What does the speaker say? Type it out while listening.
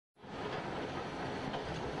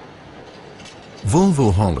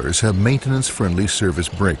Volvo haulers have maintenance-friendly service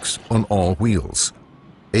brakes on all wheels.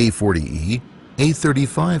 A40E,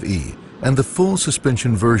 A35E, and the full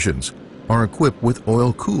suspension versions are equipped with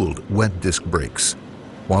oil-cooled wet disc brakes,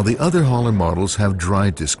 while the other hauler models have dry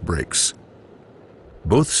disc brakes.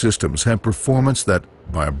 Both systems have performance that,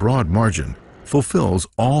 by a broad margin, fulfills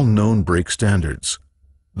all known brake standards.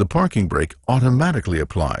 The parking brake automatically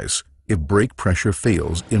applies if brake pressure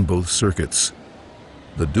fails in both circuits.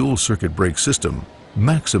 The dual-circuit brake system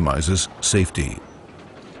maximizes safety.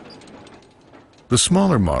 The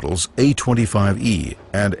smaller models A25E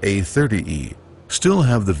and A30E still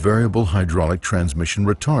have the variable hydraulic transmission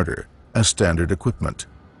retarder as standard equipment.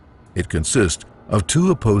 It consists of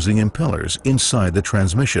two opposing impellers inside the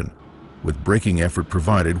transmission, with braking effort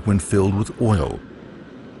provided when filled with oil.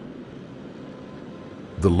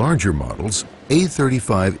 The larger models,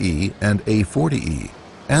 A35E and A40E,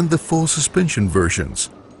 and the full suspension versions,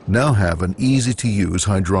 now have an easy-to-use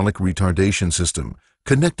hydraulic retardation system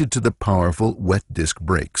connected to the powerful wet disc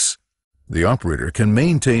brakes. The operator can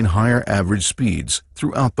maintain higher average speeds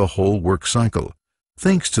throughout the whole work cycle,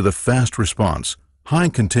 thanks to the fast response, high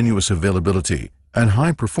continuous availability, and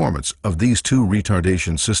high performance of these two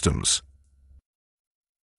retardation systems.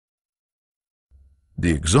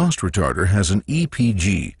 The exhaust retarder has an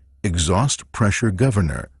EPG, exhaust pressure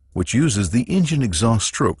governor, which uses the engine exhaust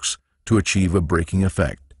strokes to achieve a braking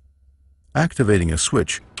effect. Activating a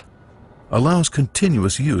switch allows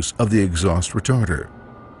continuous use of the exhaust retarder.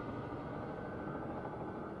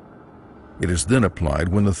 It is then applied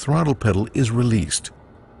when the throttle pedal is released.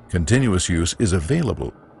 Continuous use is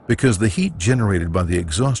available because the heat generated by the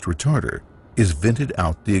exhaust retarder is vented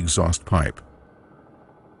out the exhaust pipe.